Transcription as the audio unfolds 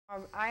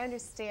I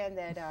understand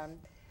that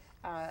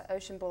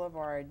Ocean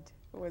Boulevard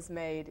was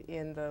made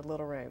in the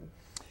little room.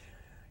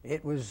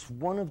 It was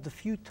one of the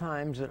few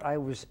times that I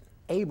was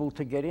able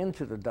to get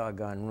into the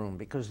doggone room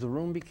because the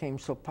room became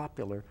so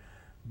popular.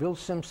 Bill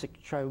Simsick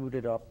chewed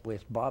it up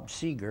with Bob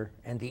Seger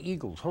and the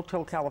Eagles.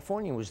 Hotel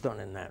California was done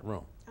in that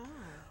room.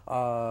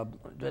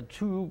 The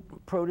two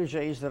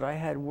proteges that I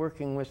had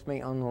working with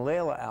me on the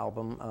Layla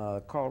album,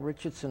 Carl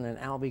Richardson and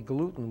Albie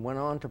Galutin, went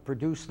on to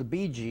produce the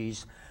Bee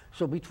Gees.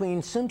 So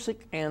between Simsick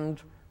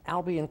and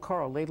Albie and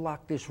Carl, they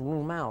locked this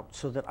room out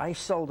so that I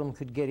seldom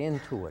could get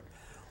into it.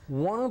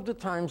 One of the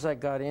times I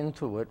got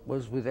into it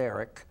was with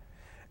Eric,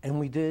 and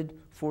we did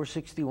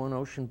 461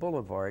 Ocean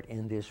Boulevard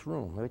in this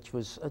room, which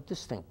was a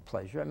distinct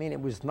pleasure. I mean,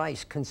 it was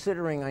nice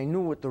considering I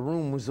knew what the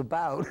room was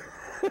about.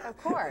 Of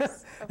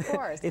course, of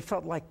course. It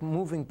felt like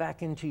moving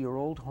back into your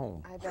old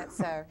home. I bet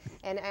so.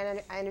 And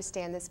I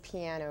understand this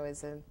piano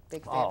is a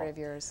big favorite of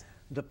yours.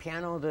 The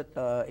piano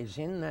that is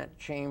in that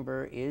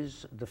chamber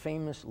is the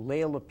famous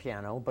Layla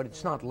piano, but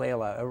it's not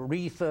Layla.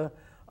 Aretha,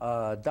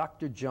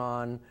 Dr.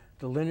 John,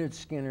 the Lynyrd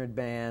Skynyrd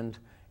Band,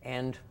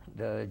 and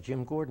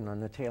Jim Gordon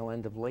on the tail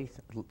end of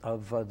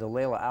the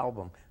Layla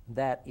album.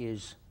 That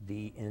is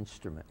the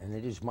instrument, and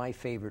it is my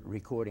favorite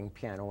recording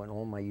piano in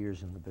all my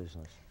years in the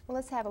business. Well,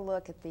 let's have a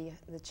look at the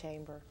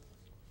chamber.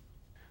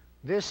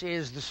 This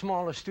is the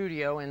smallest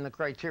studio in the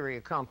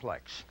Criteria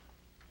complex.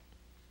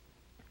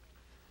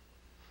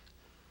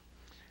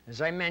 As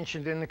I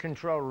mentioned in the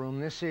control room,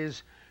 this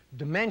is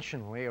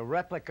dimensionally a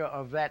replica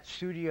of that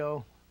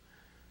studio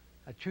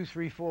at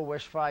 234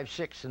 West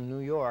 56 in New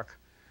York,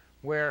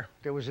 where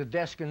there was a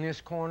desk in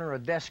this corner, a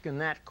desk in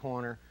that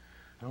corner,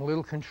 and a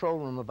little control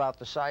room about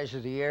the size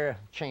of the air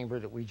chamber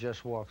that we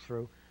just walked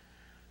through.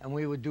 And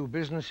we would do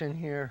business in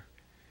here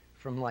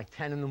from like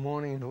 10 in the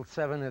morning until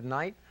 7 at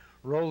night,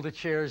 roll the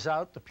chairs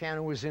out, the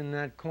piano was in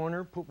that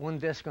corner, put one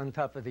desk on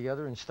top of the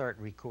other and start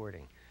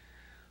recording.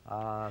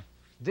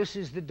 This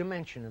is the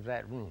dimension of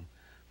that room,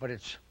 but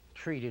it's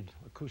treated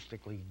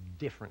acoustically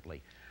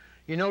differently.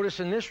 You notice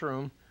in this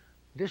room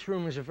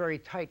is a very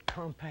tight,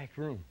 compact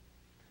room.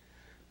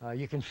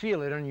 You can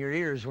feel it on your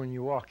ears when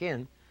you walk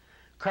in.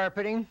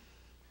 Carpeting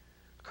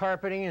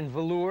and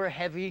velour,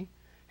 heavy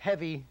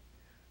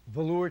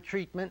velour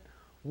treatment,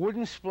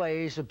 wooden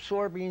splays,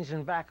 absorbings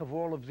in back of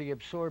all of the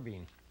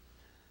absorbing.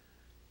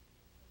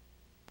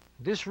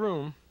 This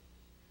room,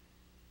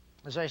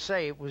 as I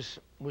say, it was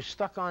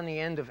stuck on the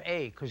end of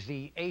A, because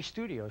the A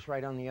studio is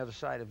right on the other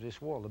side of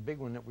this wall, the big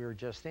one that we were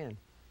just in.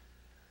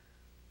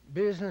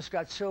 Business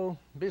got so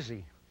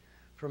busy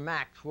for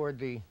Mac toward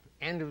the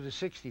end of the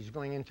 60s,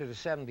 going into the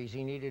 70s,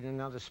 he needed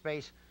another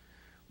space.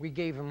 We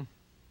gave him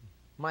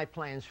my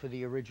plans for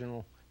the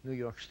original New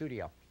York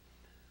studio.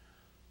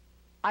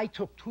 I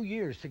took 2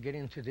 years to get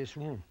into this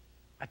room.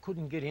 I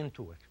couldn't get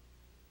into it,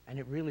 and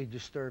it really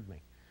disturbed me.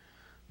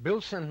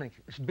 Bill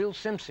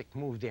Simsick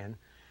moved in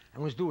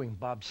and was doing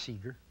Bob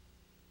Seger,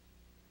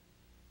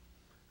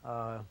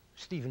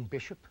 Stephen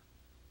Bishop.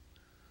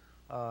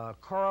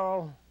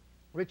 Carl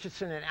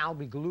Richardson and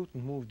Albie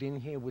Galutin moved in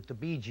here with the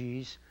Bee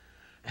Gees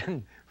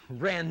and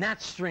ran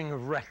that string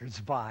of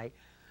records by.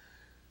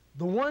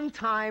 The one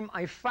time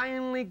I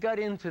finally got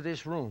into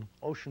this room,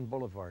 Ocean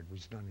Boulevard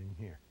was done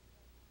in here,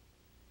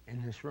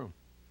 in this room.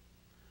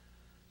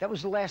 That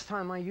was the last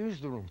time I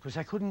used the room, because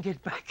I couldn't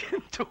get back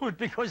into it,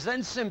 because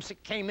then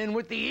Simsick came in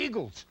with the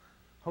Eagles.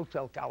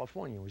 Hotel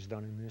California was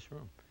done in this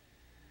room.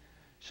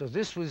 So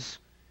this was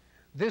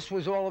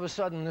all of a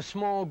sudden the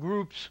small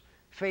group's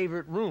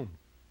favorite room.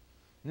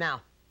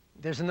 Now,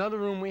 there's another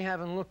room we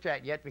haven't looked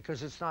at yet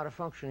because it's not a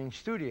functioning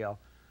studio,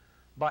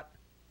 but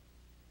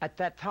at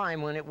that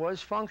time when it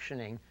was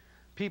functioning,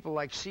 people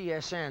like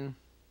CSN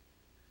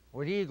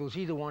or the Eagles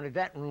either wanted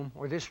that room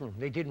or this room.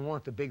 They didn't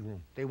want the big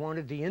room. They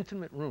wanted the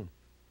intimate room,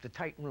 the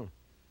tight room.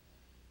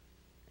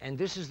 And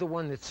this is the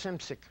one that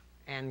Simsick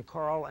and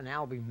Carl and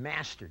Albie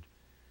mastered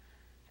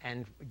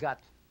and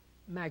got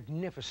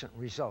magnificent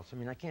results. I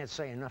mean, I can't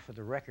say enough of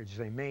the records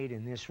they made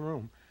in this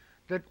room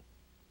that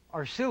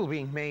are still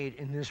being made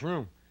in this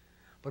room,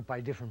 but by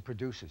different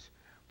producers.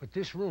 But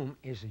this room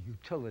is a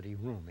utility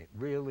room. It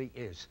really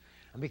is.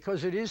 And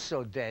because it is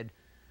so dead,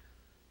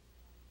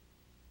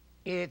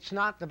 it's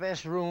not the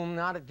best room,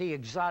 not the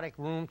exotic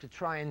room to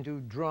try and do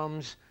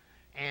drums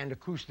and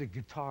acoustic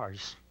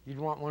guitars. You'd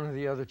want one of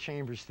the other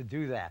chambers to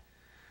do that.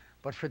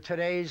 But for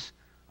today's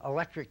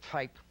electric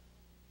type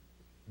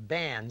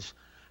bands,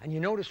 and you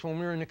notice when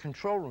we were in the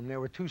control room, there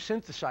were two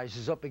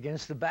synthesizers up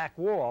against the back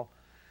wall.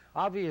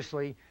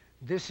 Obviously,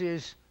 this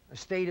is a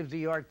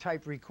state-of-the-art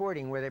type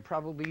recording where they're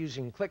probably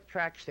using click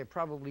tracks, they're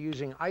probably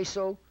using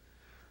ISO.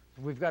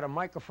 We've got a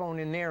microphone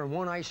in there and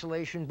one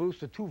isolation booth.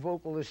 The two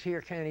vocalists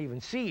here can't even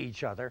see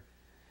each other.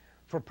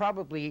 For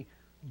probably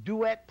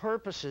duet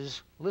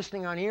purposes,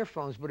 listening on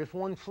earphones, but if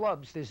one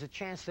flubs, there's a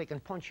chance they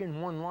can punch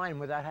in one line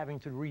without having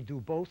to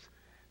redo both.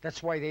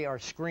 That's why they are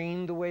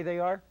screened the way they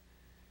are.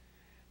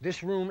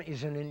 This room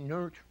is an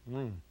inert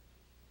room,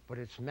 but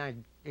it's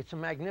a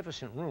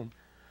magnificent room.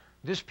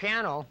 This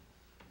piano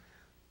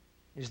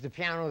is the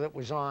piano that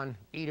was on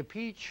Eat a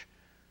Peach,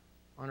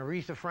 on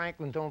Aretha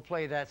Franklin, Don't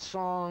Play That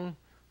Song,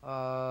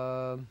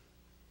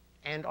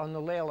 and on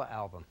the Layla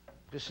album.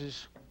 This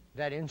is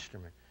that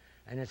instrument.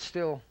 And it's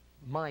still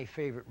my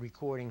favorite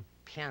recording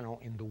piano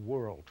in the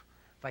world.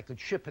 If I could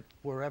ship it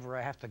wherever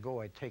I have to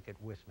go, I'd take it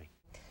with me.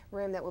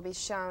 Room that will be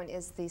shown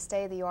is the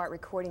state-of-the-art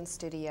recording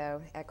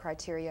studio at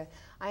Criteria.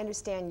 I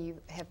understand you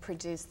have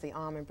produced the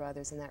Allman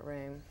Brothers in that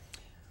room.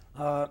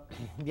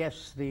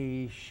 Yes,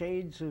 the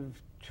Shades of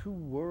Two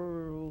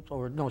Worlds,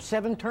 or no,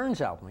 Seven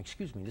Turns album,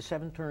 excuse me. The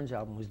Seven Turns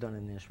album was done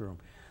in this room.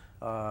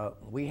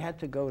 We had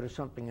to go to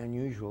something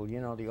unusual. You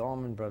know, the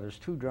Allman Brothers,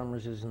 2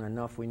 drummers isn't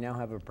enough. We now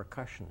have a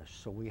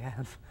percussionist. So we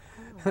have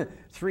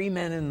 3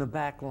 men in the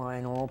back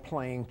line all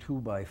playing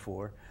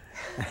 2x4.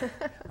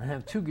 I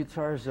have 2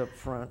 guitars up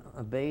front,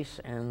 a bass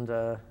and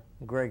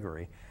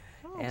Gregory.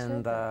 Oh,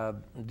 and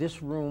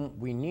this room,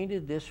 we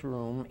needed this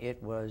room.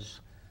 It was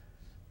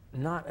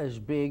not as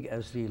big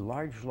as the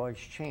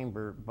large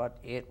chamber, but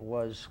it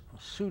was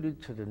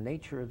suited to the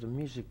nature of the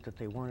music that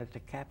they wanted to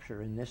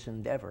capture in this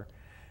endeavor.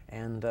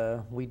 And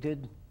we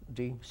did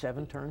the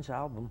Seven Turns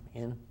album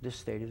in this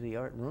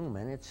state-of-the-art room,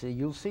 and it's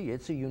you'll see,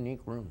 it's a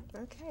unique room.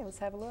 Okay, let's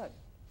have a look.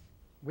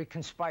 We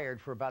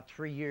conspired for about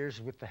 3 years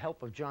with the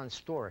help of John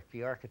Storick,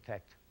 the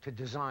architect, to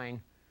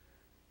design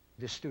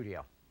this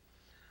studio.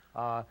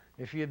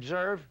 If you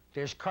observe,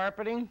 there's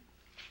carpeting,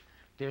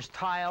 there's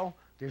tile,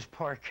 there's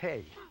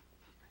parquet.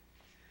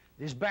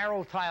 There's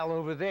barrel tile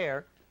over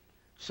there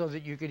so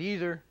that you could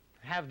either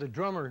have the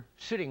drummer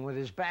sitting with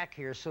his back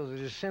here so that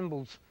his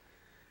cymbals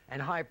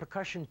and high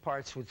percussion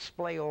parts would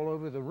splay all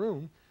over the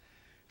room.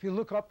 If you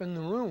look up in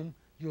the room,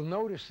 you'll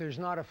notice there's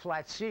not a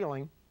flat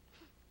ceiling.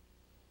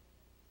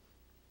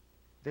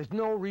 There's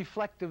no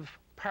reflective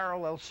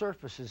parallel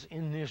surfaces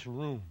in this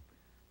room.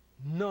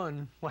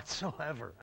 None whatsoever.